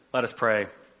Let us pray.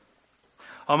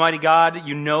 Almighty God,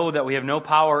 you know that we have no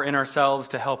power in ourselves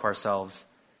to help ourselves.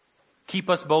 Keep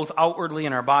us both outwardly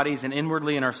in our bodies and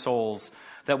inwardly in our souls,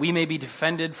 that we may be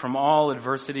defended from all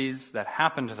adversities that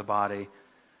happen to the body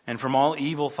and from all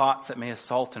evil thoughts that may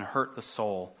assault and hurt the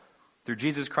soul. Through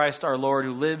Jesus Christ our Lord,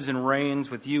 who lives and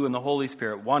reigns with you in the Holy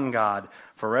Spirit, one God,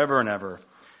 forever and ever.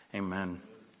 Amen.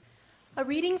 A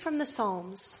reading from the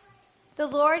Psalms. The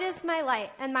Lord is my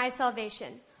light and my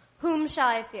salvation. Whom shall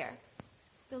I fear?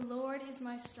 The Lord is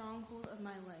my stronghold of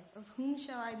my life. Of whom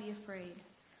shall I be afraid?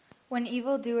 When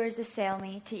evildoers assail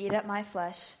me to eat up my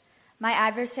flesh, my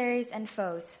adversaries and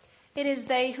foes, it is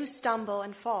they who stumble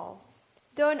and fall.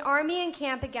 Though an army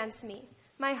encamp against me,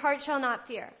 my heart shall not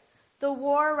fear. Though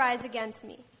war rise against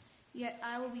me, yet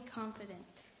I will be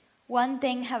confident. One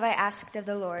thing have I asked of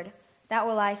the Lord, that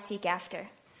will I seek after,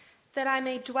 that I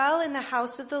may dwell in the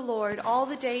house of the Lord all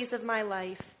the days of my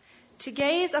life, to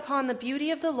gaze upon the beauty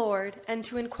of the Lord and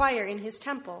to inquire in his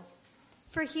temple.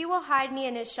 For he will hide me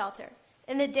in his shelter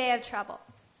in the day of trouble.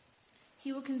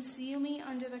 He will conceal me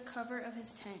under the cover of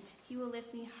his tent. He will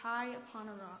lift me high upon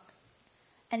a rock.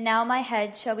 And now my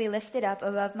head shall be lifted up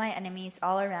above my enemies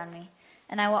all around me,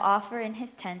 and I will offer in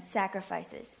his tent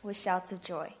sacrifices with shouts of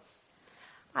joy.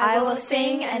 I will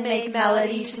sing and make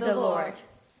melody to the Lord.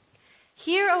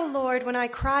 Hear, O Lord, when I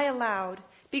cry aloud.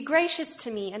 Be gracious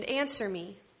to me and answer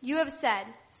me. You have said,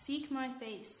 seek my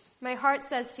face. My heart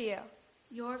says to you,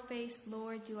 your face,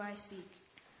 Lord, do I seek.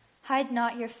 Hide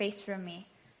not your face from me.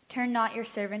 Turn not your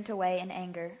servant away in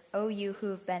anger, O you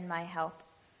who have been my help.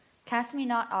 Cast me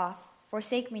not off,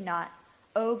 forsake me not,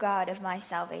 O God of my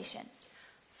salvation.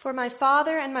 For my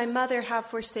father and my mother have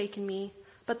forsaken me,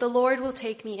 but the Lord will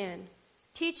take me in.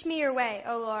 Teach me your way,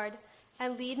 O Lord,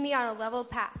 and lead me on a level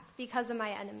path because of my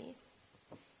enemies.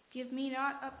 Give me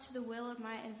not up to the will of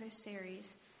my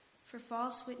adversaries, for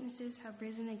false witnesses have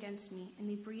risen against me, and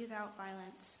they breathe out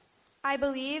violence. I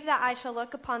believe that I shall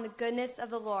look upon the goodness of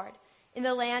the Lord in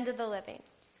the land of the living.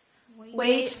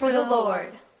 Wait for the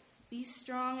Lord. Be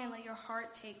strong and let your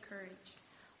heart take courage.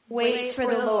 Wait for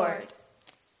the Lord.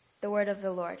 The word of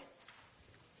the Lord.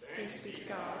 Thanks be to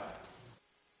God.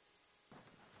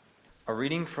 A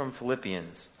reading from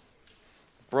Philippians.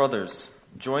 Brothers,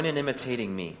 join in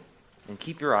imitating me, and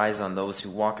keep your eyes on those who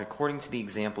walk according to the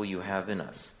example you have in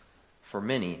us. For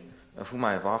many, of whom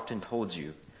I have often told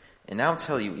you, and now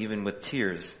tell you even with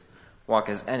tears, walk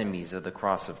as enemies of the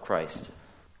cross of Christ.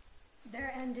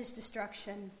 Their end is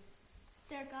destruction.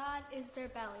 Their God is their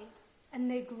belly. And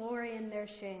they glory in their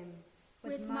shame,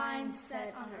 with minds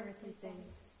set on earthly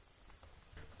things.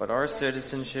 But our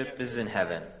citizenship is in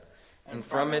heaven, and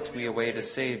from it we await a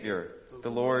Savior,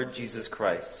 the Lord Jesus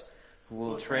Christ, who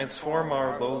will transform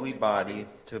our lowly body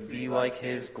to be like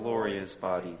his glorious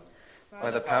body, by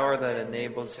the power that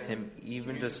enables him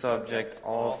even to subject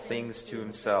all things to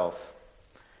himself.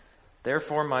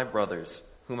 Therefore, my brothers,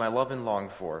 whom I love and long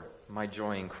for, my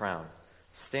joy and crown,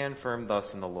 stand firm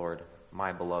thus in the Lord,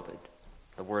 my beloved.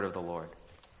 The word of the Lord.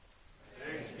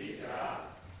 Thanks be to God.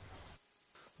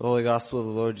 The Holy Gospel of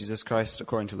the Lord Jesus Christ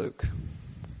according to Luke.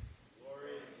 Glory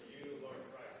to you, Lord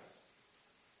Christ.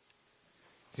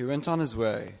 He went on his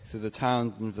way through the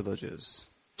towns and villages,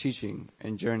 teaching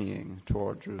and journeying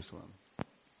toward Jerusalem.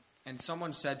 And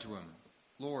someone said to him,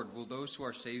 Lord, will those who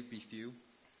are saved be few?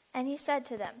 And he said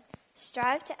to them,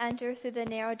 strive to enter through the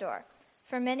narrow door.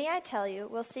 For many, I tell you,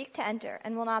 will seek to enter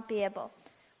and will not be able.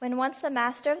 When once the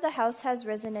master of the house has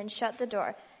risen and shut the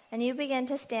door, and you begin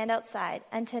to stand outside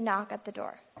and to knock at the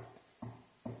door,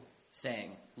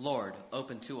 saying, Lord,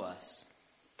 open to us.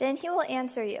 Then he will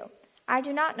answer you, I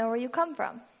do not know where you come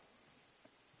from.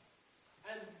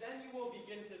 And then you will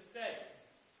begin to say,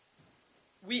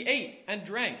 we ate and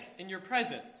drank in your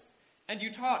presence, and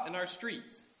you taught in our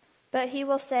streets. But he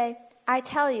will say, I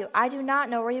tell you, I do not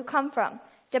know where you come from.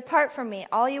 Depart from me,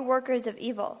 all you workers of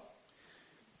evil.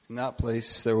 In that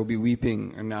place there will be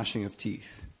weeping and gnashing of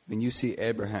teeth, when you see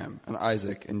Abraham and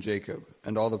Isaac and Jacob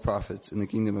and all the prophets in the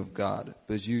kingdom of God,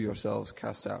 but you yourselves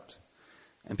cast out.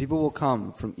 And people will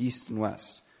come from east and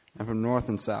west, and from north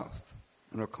and south,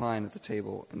 and recline at the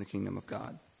table in the kingdom of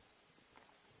God.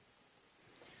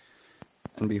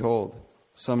 And behold,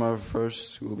 some are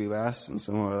first who will be last, and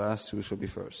some are last who shall be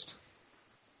first.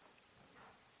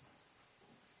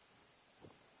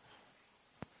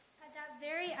 At that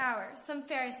very hour, some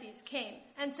Pharisees came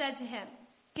and said to him,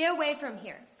 get away from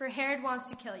here, for Herod wants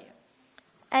to kill you.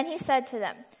 And he said to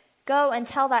them, go and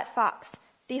tell that fox,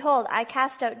 behold, I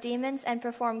cast out demons and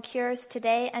perform cures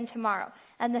today and tomorrow,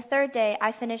 and the third day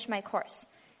I finish my course.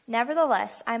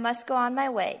 Nevertheless, I must go on my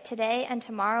way today and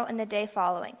tomorrow and the day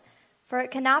following. For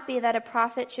it cannot be that a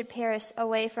prophet should perish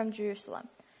away from Jerusalem.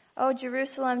 O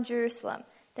Jerusalem, Jerusalem,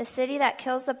 the city that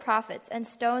kills the prophets and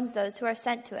stones those who are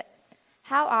sent to it.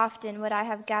 How often would I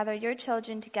have gathered your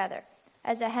children together,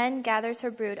 as a hen gathers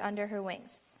her brood under her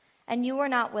wings? And you were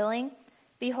not willing?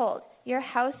 Behold, your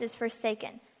house is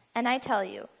forsaken. And I tell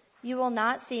you, you will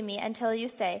not see me until you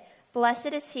say,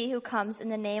 Blessed is he who comes in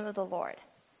the name of the Lord.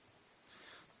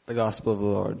 The Gospel of the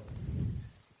Lord.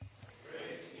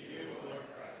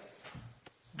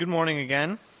 Good morning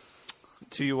again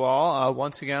to you all.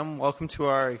 Once again, welcome to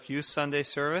our Youth Sunday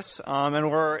service.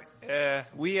 And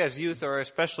we as youth are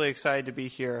especially excited to be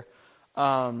here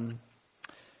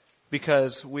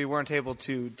because we weren't able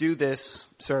to do this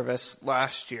service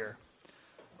last year.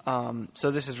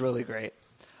 So this is really great.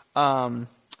 And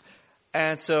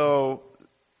so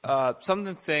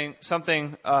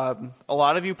something a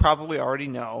lot of you probably already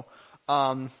know,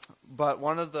 but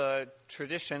one of the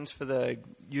traditions for the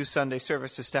Youth Sunday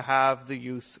service is to have the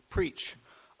youth preach.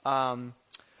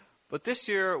 But this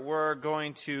year we're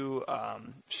going to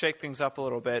shake things up a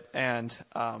little bit and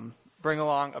bring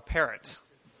along a parent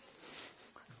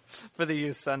for the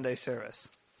Youth Sunday service.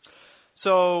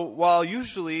 So while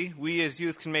usually we as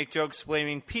youth can make jokes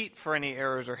blaming Pete for any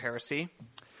errors or heresy,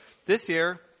 this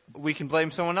year we can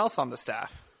blame someone else on the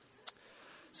staff.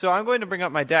 So I'm going to bring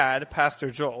up my dad,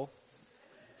 Pastor Joel.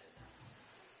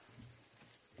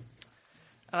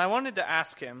 And I wanted to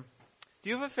ask him, do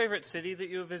you have a favorite city that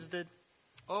you have visited?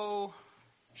 Oh,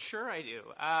 sure I do.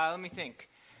 Let me think.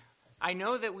 I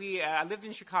know that I lived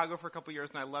in Chicago for a couple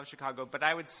years, and I love Chicago, but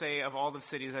I would say of all the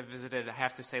cities I've visited, I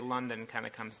have to say London kind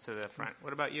of comes to the front.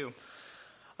 What about you?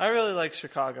 I really like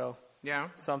Chicago. Yeah?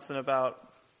 Something about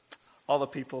all the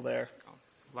people there.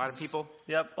 A lot of people?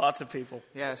 Yep, lots of people.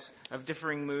 Yes, of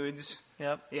differing moods.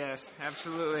 Yep. Yes,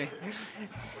 absolutely.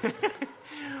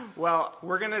 Well,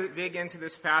 we're going to dig into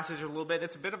this passage a little bit.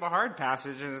 It's a bit of a hard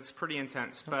passage, and it's pretty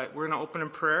intense. But we're going to open in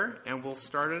prayer, and we'll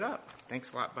start it up.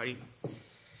 Thanks a lot, buddy.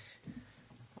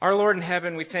 Our Lord in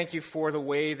heaven, we thank you for the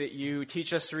way that you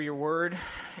teach us through your word.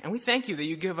 And we thank you that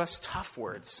you give us tough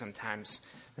words sometimes.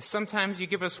 Sometimes you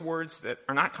give us words that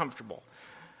are not comfortable,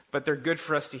 but they're good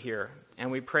for us to hear.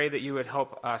 And we pray that you would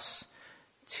help us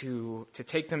to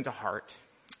take them to heart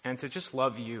and to just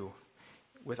love you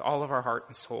with all of our heart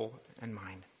and soul and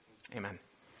mind. Amen.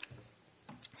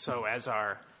 So as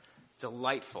our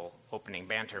delightful opening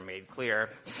banter made clear,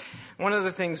 one of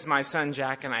the things my son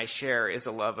Jack and I share is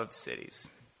a love of cities.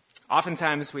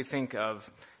 Oftentimes we think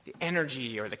of the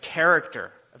energy or the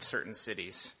character of certain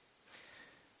cities.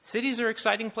 Cities are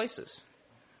exciting places.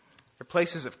 They're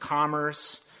places of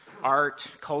commerce, art,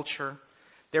 culture.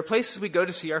 They're places we go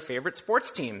to see our favorite sports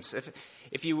teams.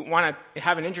 If you want to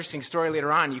have an interesting story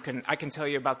later on, I can tell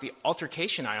you about the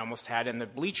altercation I almost had in the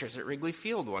bleachers at Wrigley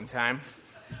Field one time.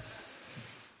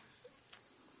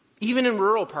 Even in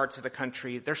rural parts of the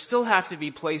country, there still have to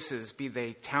be places, be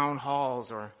they town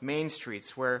halls or main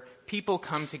streets, where people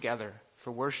come together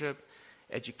for worship,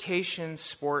 education,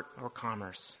 sport, or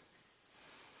commerce.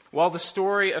 While the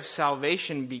story of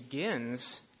salvation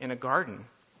begins in a garden,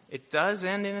 it does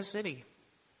end in a city,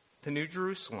 the New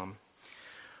Jerusalem.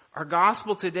 Our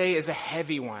gospel today is a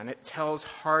heavy one. It tells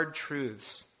hard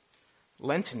truths,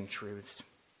 Lenten truths.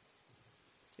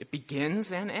 It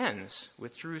begins and ends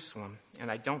with Jerusalem,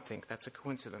 and I don't think that's a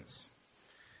coincidence.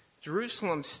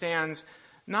 Jerusalem stands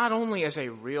not only as a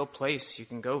real place you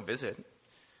can go visit,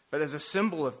 but as a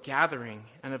symbol of gathering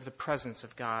and of the presence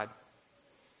of God.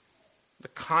 The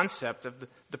concept of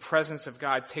the presence of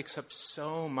God takes up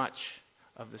so much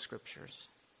of the Scriptures.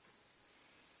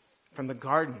 From the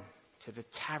garden to the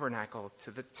tabernacle to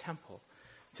the temple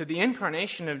to the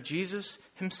incarnation of Jesus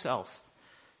himself,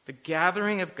 the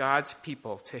gathering of God's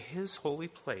people to his holy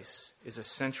place is a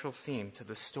central theme to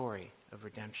the story of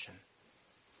redemption.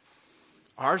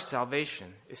 Our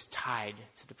salvation is tied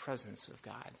to the presence of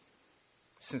God,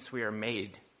 since we are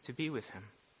made to be with him.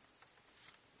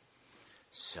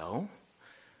 So,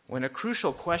 when a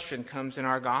crucial question comes in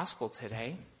our gospel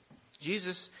today,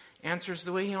 Jesus answers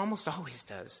the way he almost always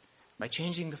does, by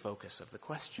changing the focus of the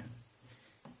question.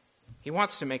 He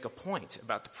wants to make a point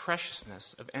about the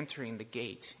preciousness of entering the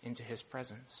gate into his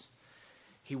presence.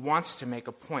 He wants to make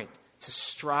a point to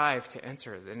strive to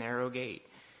enter the narrow gate,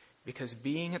 because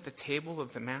being at the table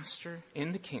of the Master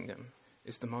in the kingdom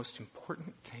is the most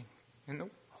important thing in the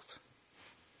world.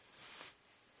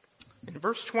 In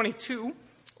verse 22,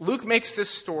 Luke makes this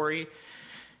story,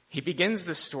 he begins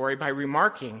this story by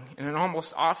remarking in an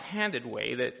almost offhanded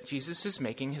way that Jesus is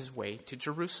making his way to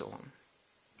Jerusalem.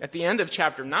 At the end of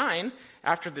chapter 9,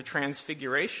 after the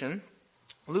transfiguration,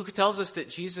 Luke tells us that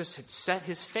Jesus had set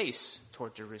his face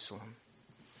toward Jerusalem.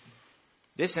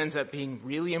 This ends up being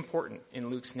really important in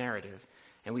Luke's narrative,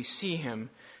 And we see him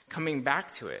coming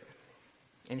back to it.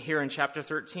 And here in chapter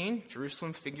 13,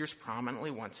 Jerusalem figures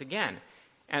prominently once again.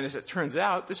 And as it turns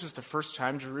out, this is the first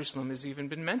time Jerusalem has even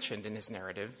been mentioned in his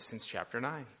narrative since chapter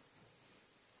 9.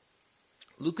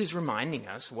 Luke is reminding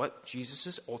us what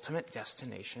Jesus' ultimate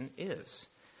destination is.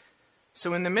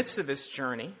 So in the midst of this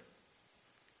journey,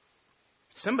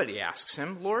 somebody asks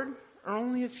him, Lord, are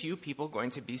only a few people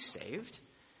going to be saved?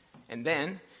 And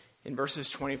then, in verses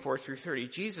 24 through 30,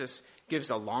 Jesus gives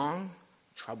a long,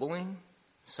 troubling,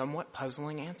 somewhat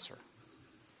puzzling answer.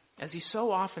 As he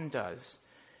so often does,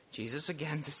 Jesus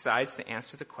again decides to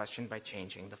answer the question by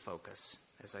changing the focus,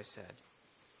 as I said.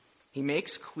 He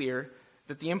makes clear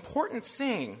that the important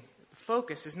thing, the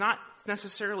focus, is not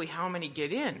necessarily how many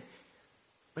get in,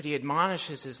 but he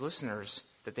admonishes his listeners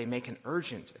that they make an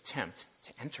urgent attempt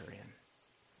to enter in.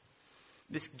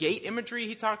 This gate imagery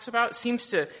he talks about seems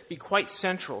to be quite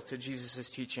central to Jesus'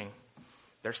 teaching.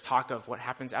 There's talk of what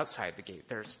happens outside the gate.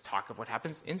 There's talk of what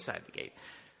happens inside the gate.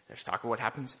 There's talk of what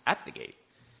happens at the gate.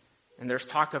 And there's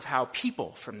talk of how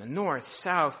people from the north,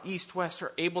 south, east, west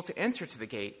are able to enter to the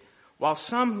gate, while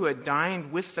some who had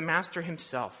dined with the master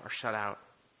himself are shut out.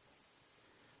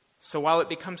 So while it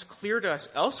becomes clear to us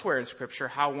elsewhere in Scripture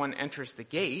how one enters the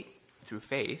gate through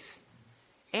faith,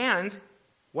 and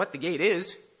what the gate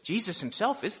is, Jesus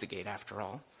himself is the gate after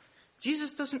all,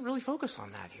 Jesus doesn't really focus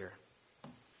on that here.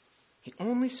 He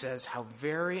only says how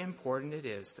very important it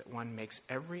is that one makes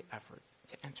every effort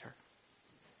to enter.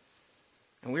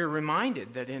 And we are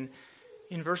reminded that in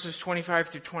verses 25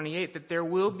 through 28 that there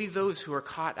will be those who are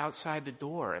caught outside the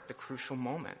door at the crucial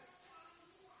moment.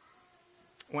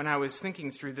 When I was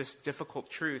thinking through this difficult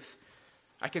truth,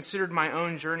 I considered my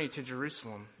own journey to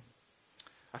Jerusalem.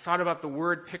 I thought about the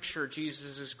word picture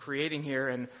Jesus is creating here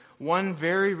and one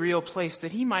very real place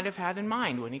that he might have had in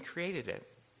mind when he created it.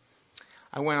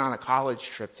 I went on a college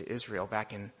trip to Israel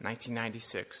back in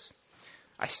 1996.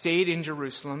 I stayed in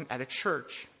Jerusalem at a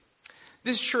church.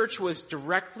 This church was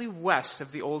directly west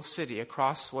of the old city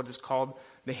across what is called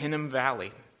the Hinnom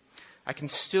Valley. I can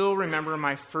still remember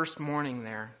my first morning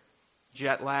there.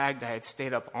 Jet lagged, I had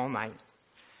stayed up all night.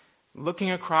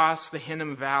 Looking across the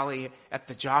Hinnom Valley at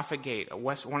the Jaffa Gate,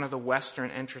 one of the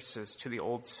western entrances to the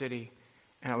old city,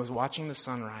 and I was watching the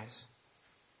sunrise.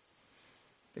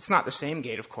 It's not the same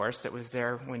gate, of course, that was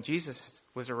there when Jesus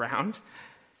was around,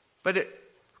 but it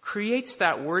creates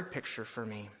that word picture for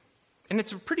me. And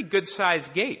it's a pretty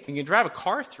good-sized gate. You can drive a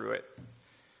car through it.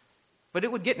 But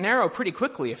it would get narrow pretty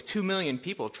quickly if 2 million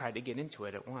people tried to get into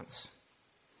it at once.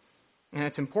 And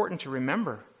it's important to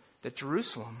remember that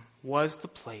Jerusalem was the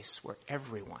place where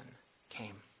everyone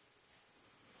came.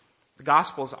 The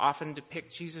Gospels often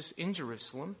depict Jesus in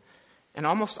Jerusalem, and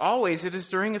almost always it is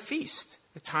during a feast,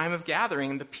 the time of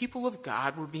gathering. The people of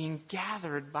God were being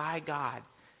gathered by God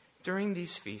during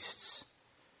these feasts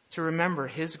to remember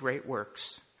his great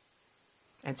works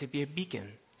and to be a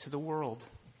beacon to the world.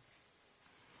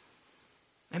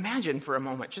 Imagine for a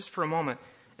moment, just for a moment,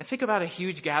 and think about a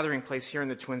huge gathering place here in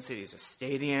the Twin Cities, a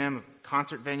stadium, a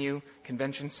concert venue,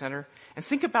 convention center, and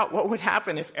think about what would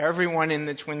happen if everyone in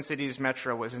the Twin Cities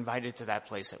metro was invited to that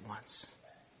place at once.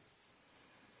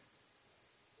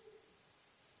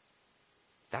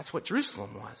 That's what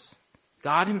Jerusalem was.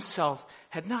 God himself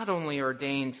had not only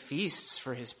ordained feasts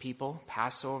for his people,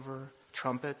 Passover,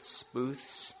 trumpets,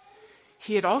 booths,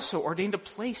 he had also ordained a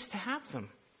place to have them,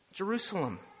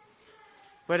 Jerusalem.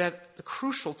 But at the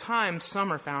crucial time,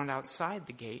 some are found outside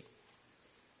the gate.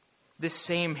 This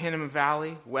same Hinnom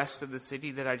Valley, west of the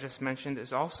city that I just mentioned,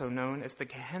 is also known as the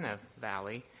Gehenna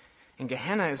Valley. And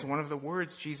Gehenna is one of the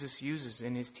words Jesus uses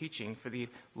in his teaching for the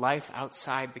life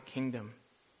outside the kingdom.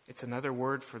 It's another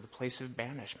word for the place of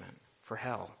banishment, for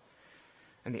hell.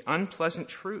 And the unpleasant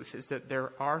truth is that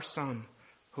there are some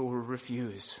who will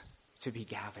refuse to be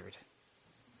gathered.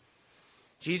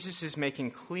 Jesus is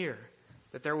making clear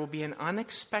that there will be an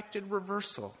unexpected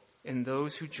reversal in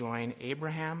those who join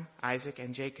Abraham, Isaac,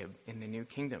 and Jacob in the new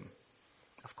kingdom.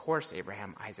 Of course,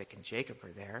 Abraham, Isaac, and Jacob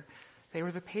are there. They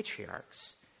were the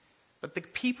patriarchs. But the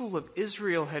people of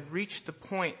Israel had reached the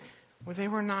point where they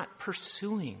were not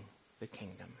pursuing the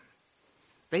kingdom.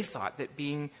 They thought that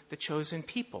being the chosen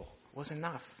people was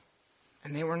enough,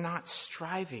 and they were not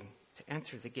striving to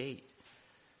enter the gate.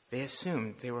 They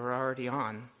assumed they were already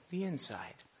on the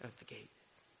inside of the gate.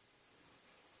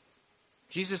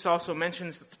 Jesus also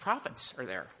mentions that the prophets are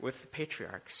there with the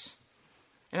patriarchs.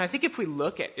 And I think if we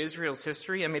look at Israel's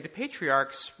history, the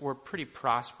patriarchs were pretty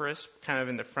prosperous, kind of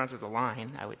in the front of the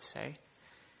line, I would say.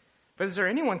 But is there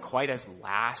anyone quite as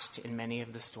last in many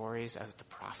of the stories as the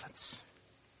prophets?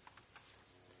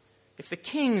 If the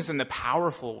kings and the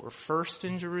powerful were first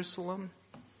in Jerusalem,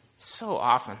 So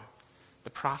often,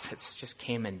 the prophets just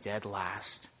came in dead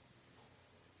last.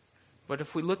 But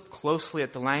if we look closely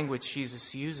at the language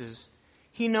Jesus uses,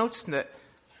 he notes that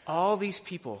all these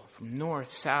people from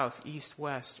north, south, east,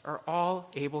 west are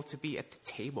all able to be at the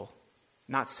table,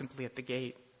 not simply at the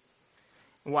gate.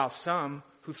 And while some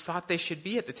who thought they should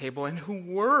be at the table and who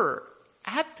were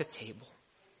at the table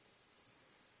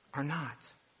are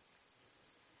not.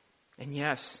 And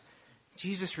yes,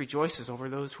 Jesus rejoices over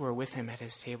those who are with him at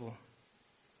his table.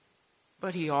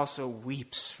 But he also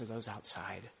weeps for those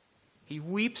outside. He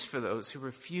weeps for those who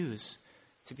refuse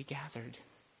to be gathered.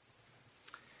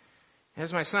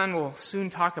 As my son will soon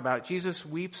talk about, Jesus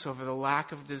weeps over the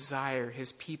lack of desire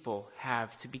his people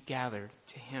have to be gathered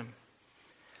to him.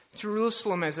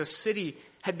 Jerusalem as a city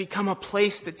had become a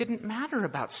place that didn't matter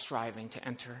about striving to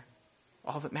enter.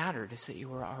 All that mattered is that you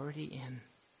were already in.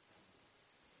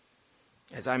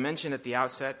 As I mentioned at the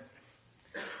outset,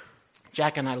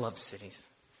 Jack and I love cities.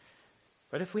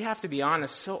 But if we have to be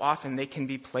honest, so often they can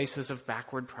be places of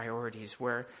backward priorities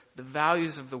where the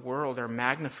values of the world are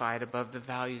magnified above the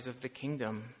values of the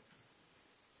kingdom,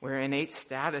 where innate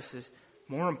status is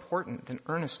more important than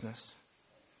earnestness,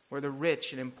 where the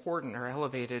rich and important are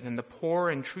elevated and the poor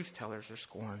and truth-tellers are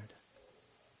scorned.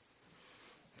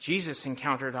 Jesus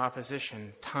encountered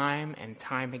opposition time and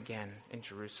time again in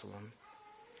Jerusalem.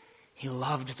 He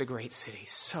loved the great city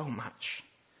so much,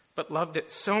 but loved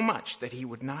it so much that he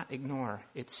would not ignore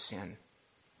its sin.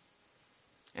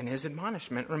 And his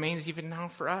admonishment remains even now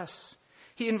for us.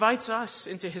 He invites us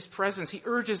into his presence. He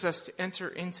urges us to enter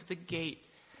into the gate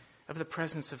of the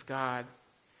presence of God.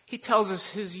 He tells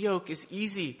us his yoke is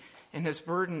easy and his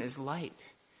burden is light.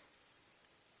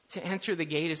 To enter the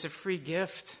gate is a free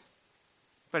gift,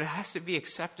 but it has to be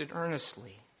accepted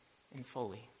earnestly and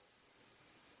fully.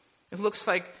 It looks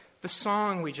like the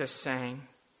song we just sang.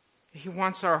 He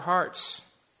wants our hearts.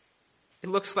 It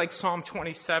looks like Psalm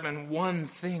 27, one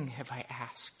thing have I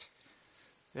asked,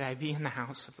 that I be in the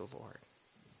house of the Lord.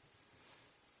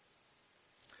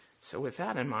 So with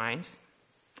that in mind,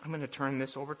 I'm going to turn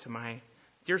this over to my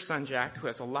dear son, Jack, who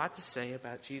has a lot to say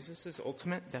about Jesus'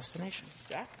 ultimate destination.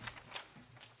 Jack?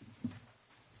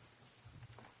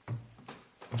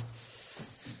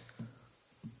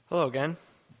 Hello again.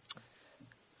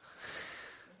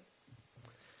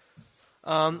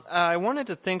 I wanted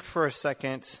to think for a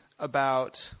second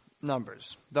about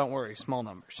numbers. Don't worry, small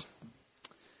numbers.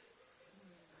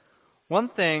 One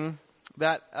thing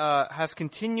that has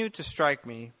continued to strike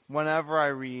me whenever I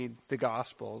read the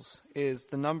Gospels is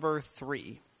the number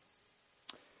 3.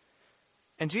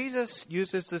 And Jesus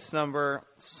uses this number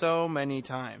so many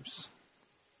times.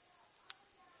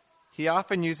 He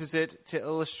often uses it to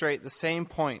illustrate the same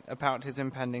point about his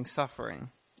impending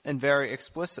suffering, and very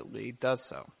explicitly does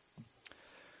so.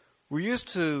 We're used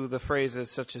to the phrases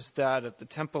such as that of the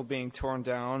temple being torn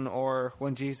down, or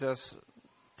when Jesus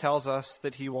tells us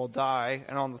that he will die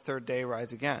and on the third day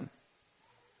rise again.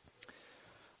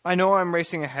 I know I'm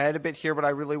racing ahead a bit here, but I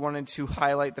really wanted to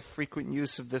highlight the frequent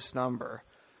use of this number.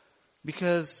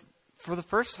 Because for the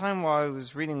first time while I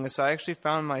was reading this, I actually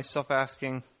found myself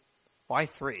asking, why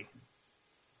 3?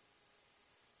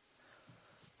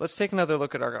 Let's take another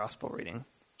look at our gospel reading.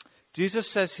 Jesus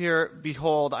says here,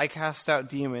 "Behold, I cast out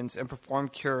demons and perform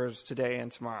cures today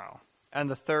and tomorrow, and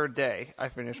the third day I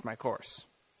finish my course.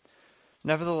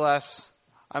 Nevertheless,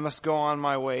 I must go on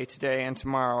my way today and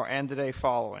tomorrow and the day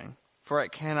following, for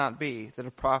it cannot be that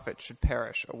a prophet should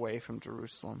perish away from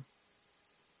Jerusalem."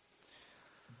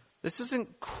 This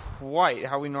isn't quite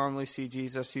how we normally see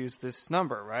Jesus use this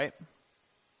number, right?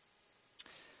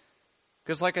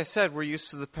 Because like I said, we're used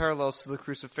to the parallels to the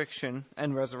crucifixion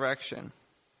and resurrection.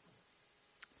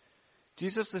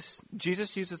 Jesus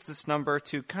uses this number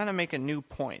to kind of make a new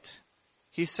point.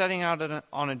 He's setting out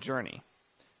on a journey.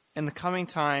 In the coming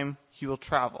time, he will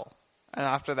travel. And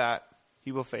after that,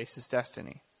 he will face his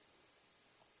destiny.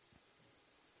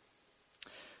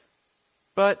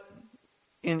 But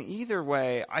in either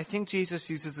way, I think Jesus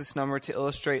uses this number to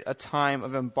illustrate a time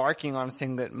of embarking on a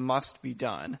thing that must be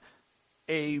done.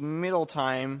 A middle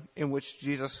time in which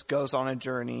Jesus goes on a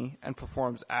journey and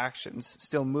performs actions,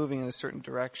 still moving in a certain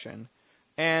direction.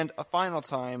 And a final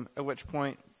time at which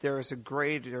point there is a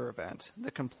greater event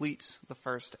that completes the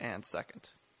first and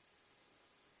second.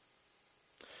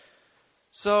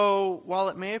 So, while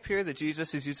it may appear that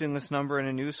Jesus is using this number in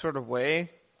a new sort of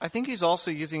way, I think he's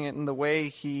also using it in the way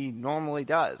he normally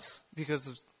does, because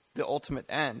of the ultimate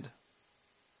end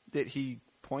that he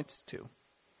points to.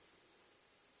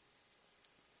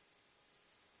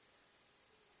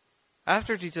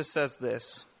 After Jesus says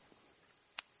this,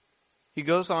 he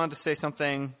goes on to say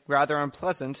something rather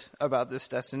unpleasant about this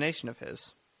destination of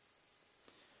his.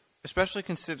 especially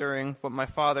considering what my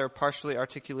father partially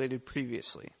articulated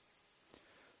previously.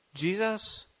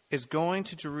 Jesus is going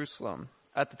to Jerusalem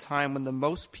at the time when the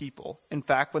most people, in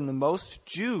fact, when the most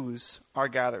Jews are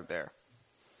gathered there.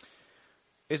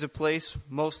 Is a place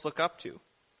most look up to,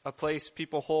 a place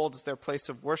people hold as their place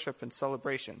of worship and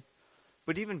celebration.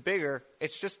 But even bigger,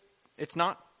 it's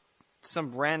not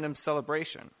some random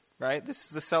celebration, right? This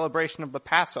is the celebration of the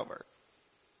Passover.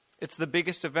 It's the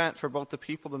biggest event for both the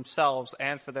people themselves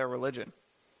and for their religion.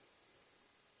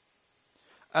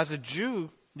 As a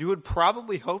Jew, you would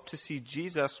probably hope to see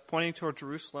Jesus pointing toward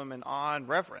Jerusalem in awe and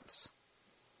reverence.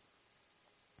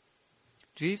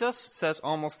 Jesus says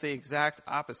almost the exact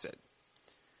opposite.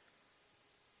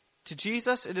 To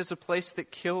Jesus, it is a place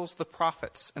that kills the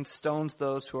prophets and stones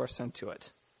those who are sent to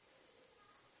it.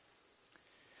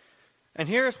 And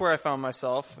here is where I found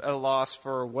myself at a loss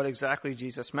for what exactly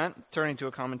Jesus meant, turning to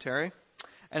a commentary.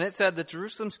 And it said that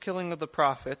Jerusalem's killing of the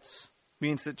prophets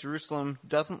means that Jerusalem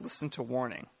doesn't listen to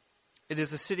warning. It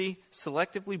is a city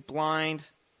selectively blind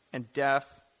and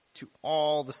deaf to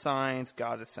all the signs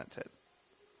God has sent it.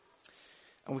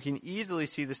 And we can easily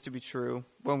see this to be true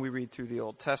when we read through the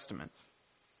Old Testament.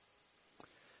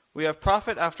 We have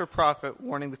prophet after prophet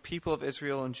warning the people of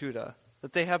Israel and Judah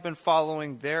that they have been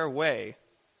following their way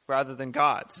rather than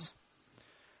God's.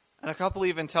 And a couple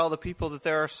even tell the people that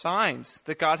there are signs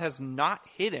that God has not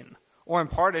hidden or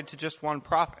imparted to just one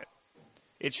prophet.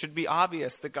 It should be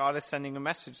obvious that God is sending a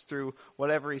message through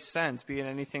whatever he sends, be it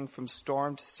anything from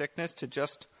storm to sickness to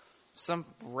just some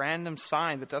random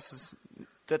sign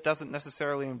that doesn't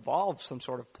necessarily involve some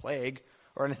sort of plague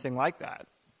or anything like that.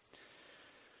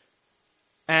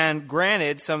 And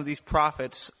granted, some of these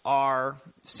prophets are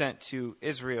sent to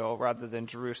Israel rather than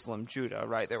Jerusalem, Judah,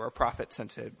 right? There were prophets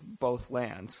sent to both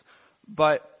lands.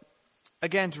 But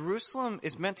again, Jerusalem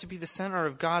is meant to be the center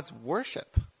of God's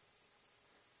worship.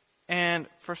 And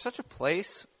for such a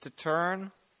place to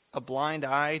turn a blind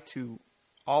eye to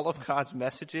all of God's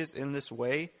messages in this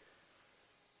way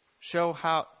shows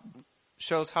how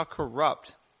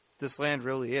corrupt this land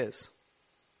really is.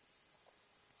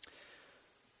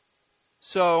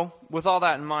 So, with all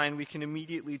that in mind, we can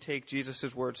immediately take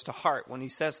Jesus' words to heart when he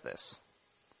says this.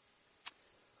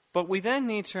 But we then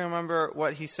need to remember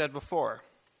what he said before.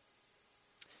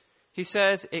 He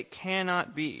says, it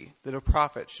cannot be that a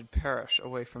prophet should perish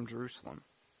away from Jerusalem.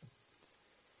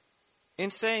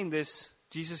 In saying this,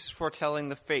 Jesus is foretelling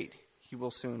the fate he will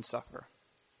soon suffer.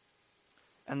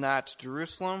 And that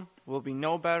Jerusalem will be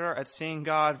no better at seeing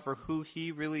God for who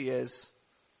he really is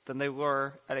than they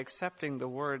were at accepting the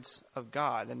words of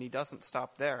God. And he doesn't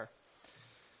stop there.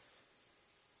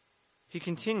 He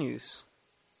continues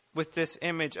with this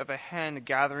image of a hen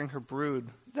gathering her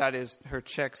brood, that is, her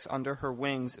chicks, under her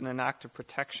wings in an act of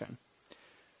protection.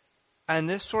 And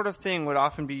this sort of thing would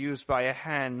often be used by a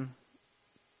hen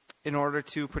in order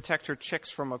to protect her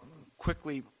chicks from a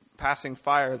quickly passing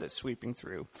fire that's sweeping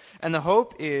through. And the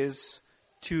hope is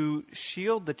to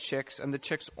shield the chicks and the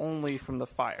chicks only from the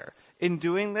fire. In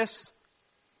doing this,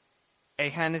 a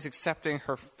hen is accepting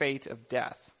her fate of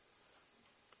death.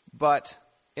 But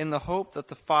in the hope that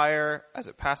the fire, as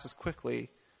it passes quickly,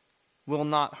 will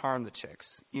not harm the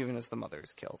chicks, even as the mother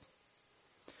is killed.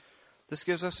 This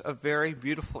gives us a very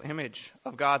beautiful image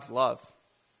of God's love.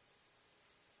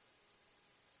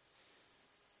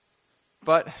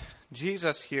 But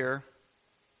Jesus here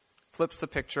flips the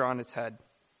picture on its head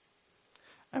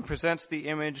and presents the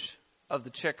image of the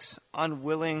chicks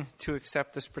unwilling to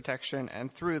accept this protection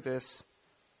and through this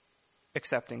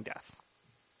accepting death.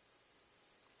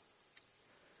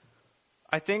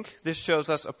 I think this shows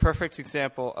us a perfect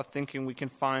example of thinking we can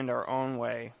find our own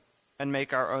way and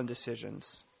make our own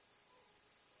decisions.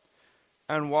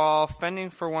 And while fending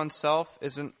for oneself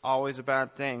isn't always a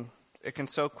bad thing, it can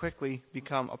so quickly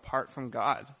become apart from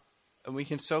God. And we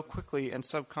can so quickly and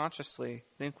subconsciously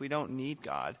think we don't need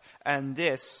God. And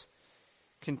this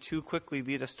can too quickly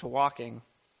lead us to walking,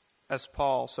 as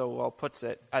Paul so well puts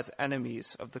it, as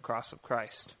enemies of the cross of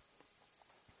Christ,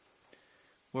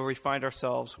 where we find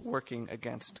ourselves working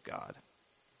against God.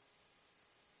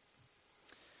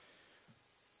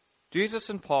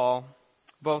 Jesus and Paul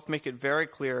both make it very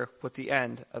clear what the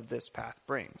end of this path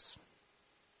brings.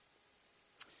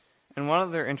 And one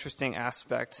other interesting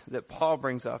aspect that Paul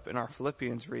brings up in our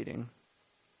Philippians reading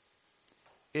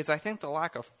is, I think, the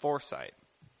lack of foresight.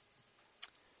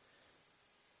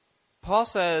 Paul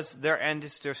says their end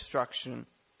is destruction,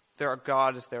 their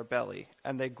God is their belly,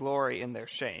 and they glory in their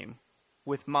shame,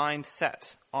 with mind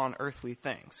set on earthly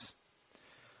things.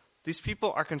 These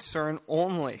people are concerned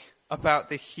only about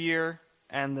the here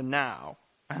and the now,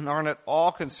 and aren't at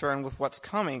all concerned with what's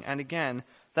coming. And again,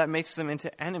 that makes them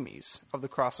into enemies of the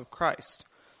cross of Christ.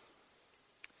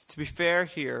 To be fair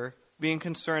here, being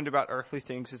concerned about earthly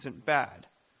things isn't bad.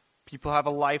 People have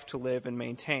a life to live and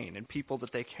maintain, and people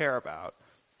that they care about.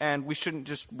 And we shouldn't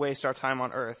just waste our time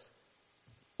on earth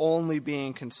only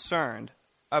being concerned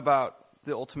about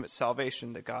the ultimate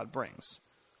salvation that God brings,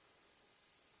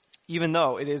 even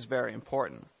though it is very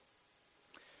important.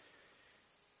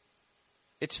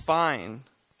 It's fine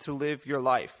to live your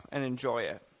life and enjoy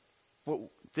it, but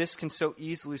this can so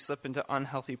easily slip into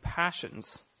unhealthy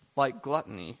passions like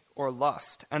gluttony or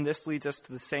lust, and this leads us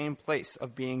to the same place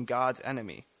of being God's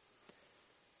enemy.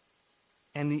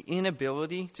 And the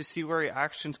inability to see where your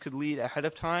actions could lead ahead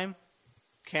of time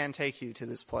can take you to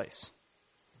this place.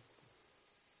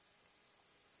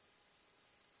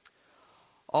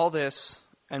 All this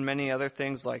and many other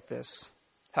things like this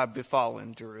have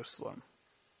befallen Jerusalem.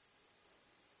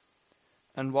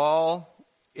 And while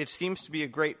it seems to be a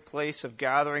great place of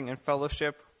gathering and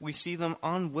fellowship, we see them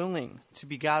unwilling to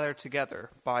be gathered together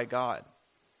by God.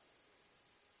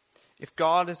 If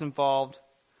God is involved,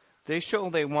 they show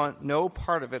they want no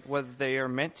part of it, whether they are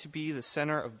meant to be the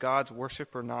center of God's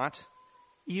worship or not,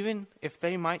 even if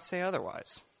they might say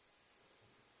otherwise.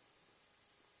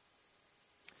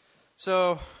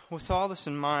 So, with all this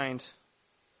in mind,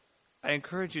 I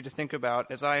encourage you to think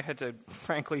about, as I had to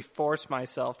frankly force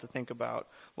myself to think about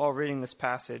while reading this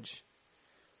passage,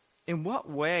 in what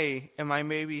way am I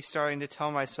maybe starting to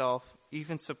tell myself,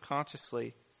 even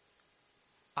subconsciously,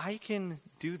 I can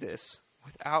do this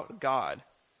without God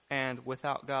and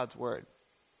without God's word?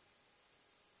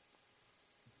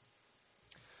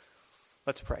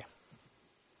 Let's pray.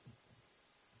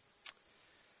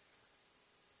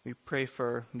 We pray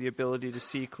for the ability to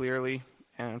see clearly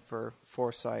and for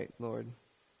foresight, Lord.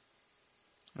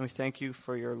 And we thank you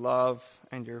for your love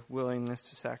and your willingness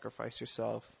to sacrifice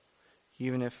yourself,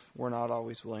 even if we're not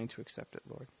always willing to accept it,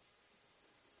 Lord.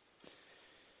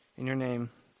 In your name,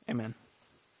 amen.